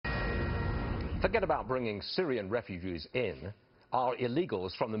Forget about bringing Syrian refugees in. Are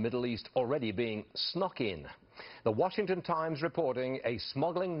illegals from the Middle East already being snuck in? The Washington Times reporting a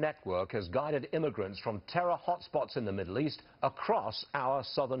smuggling network has guided immigrants from terror hotspots in the Middle East across our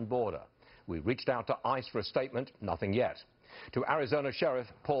southern border. We reached out to ICE for a statement, nothing yet. To Arizona Sheriff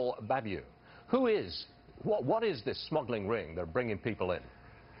Paul Babiou. What is this smuggling ring they're bringing people in?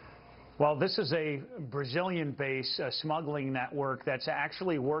 Well, this is a Brazilian-based smuggling network that's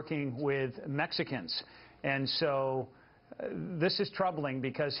actually working with Mexicans. And so this is troubling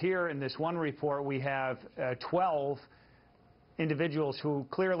because here in this one report we have 12 individuals who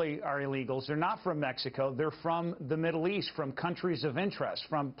clearly are illegals. They're not from Mexico. They're from the Middle East, from countries of interest,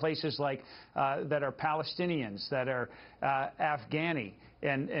 from places like that are Palestinians, that are Afghani.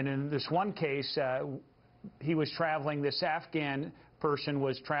 And in this one case, he was traveling, this Afghan person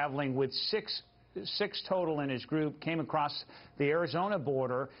was traveling with six total in his group, came across the Arizona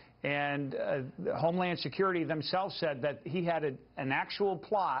border, and Homeland Security themselves said that he had an actual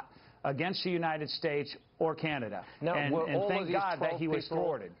plot against the United States or Canada. Now, and thank God that he was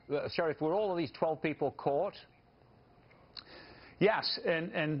thwarted. Sheriff, were all of these 12 people caught? Yes,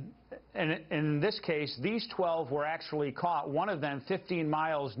 and in this case, these 12 were actually caught, one of them 15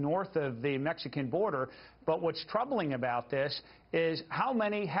 miles north of the Mexican border. But what's troubling about this is how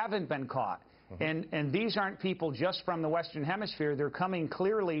many haven't been caught. And these aren't people just from the Western Hemisphere. They're coming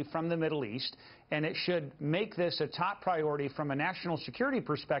clearly from the Middle East, and it should make this a top priority from a national security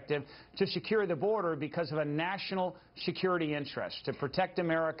perspective to secure the border because of a national security interest, to protect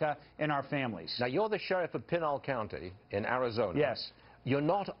America and our families. Now, you're the sheriff of Pinal County in Arizona. Yes. You're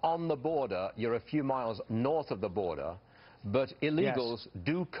not on the border. You're a few miles north of the border. But illegals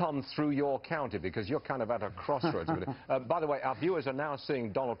do come through your county because you're kind of at a crossroads. By the way, our viewers are now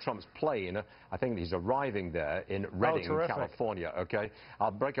seeing Donald Trump's plane. I think he's arriving there in Redding, California. Okay,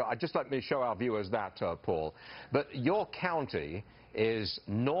 just let me show our viewers that, Paul. But your county is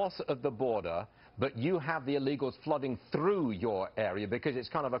north of the border, but you have the illegals flooding through your area because it's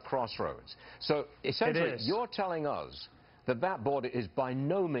kind of a crossroads. So essentially, you're telling us that that border is by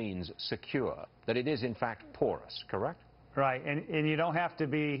no means secure, that it is in fact porous, correct? Right, and you don't have to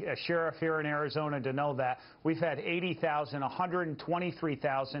be a sheriff here in Arizona to know that. We've had 80,000,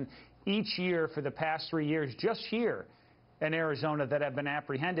 123,000 each year for the past 3 years, just here in Arizona, that have been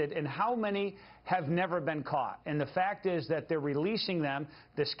apprehended. And how many have never been caught? And the fact is that they're releasing them.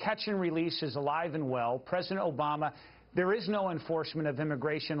 This catch and release is alive and well. President Obama, there is no enforcement of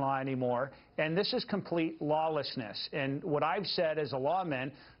immigration law anymore, and this is complete lawlessness. And what I've said as a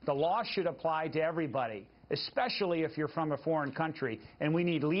lawman, the law should apply to everybody, especially if you're from a foreign country. And we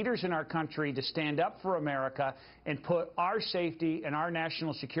need leaders in our country to stand up for America and put our safety and our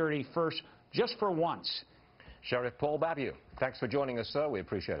national security first, just for once. Sheriff Paul Babiou, thanks for joining us, sir. We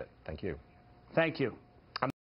appreciate it. Thank you. Thank you.